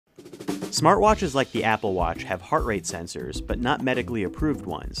Smartwatches like the Apple Watch have heart rate sensors, but not medically approved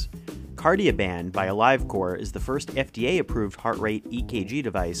ones. Kardia Band by AliveCor is the first FDA-approved heart rate EKG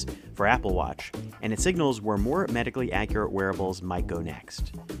device for Apple Watch, and it signals where more medically accurate wearables might go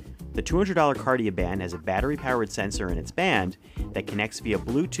next. The $200 Kardia Band has a battery-powered sensor in its band that connects via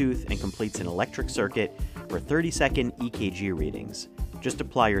Bluetooth and completes an electric circuit for 30-second EKG readings. Just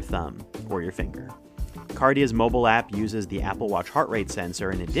apply your thumb or your finger. Kardia's mobile app uses the Apple Watch heart rate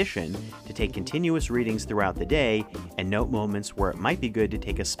sensor in addition to take continuous readings throughout the day and note moments where it might be good to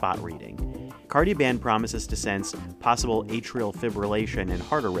take a spot reading. Kardia Band promises to sense possible atrial fibrillation and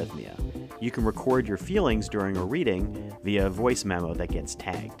heart arrhythmia. You can record your feelings during a reading via a voice memo that gets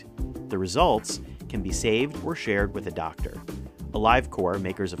tagged. The results can be saved or shared with a doctor. AliveCor,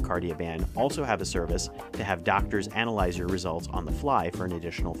 makers of Kardia Band, also have a service to have doctors analyze your results on the fly for an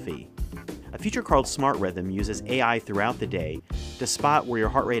additional fee. A feature called Smart Rhythm uses AI throughout the day to spot where your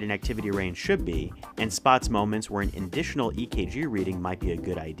heart rate and activity range should be and spots moments where an additional EKG reading might be a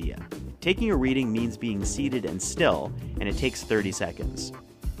good idea. Taking a reading means being seated and still, and it takes 30 seconds.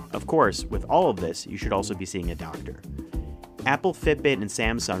 Of course, with all of this, you should also be seeing a doctor. Apple, Fitbit, and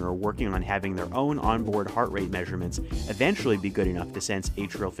Samsung are working on having their own onboard heart rate measurements eventually be good enough to sense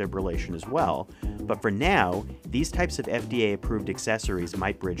atrial fibrillation as well, but for now, these types of FDA-approved accessories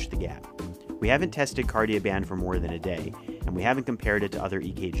might bridge the gap. We haven't tested Kardia Band for more than a day, and we haven't compared it to other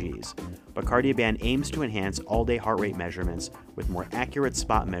EKGs, but Kardia Band aims to enhance all-day heart rate measurements with more accurate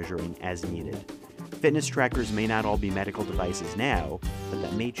spot measuring as needed. Fitness trackers may not all be medical devices now, but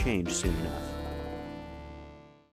that may change soon enough.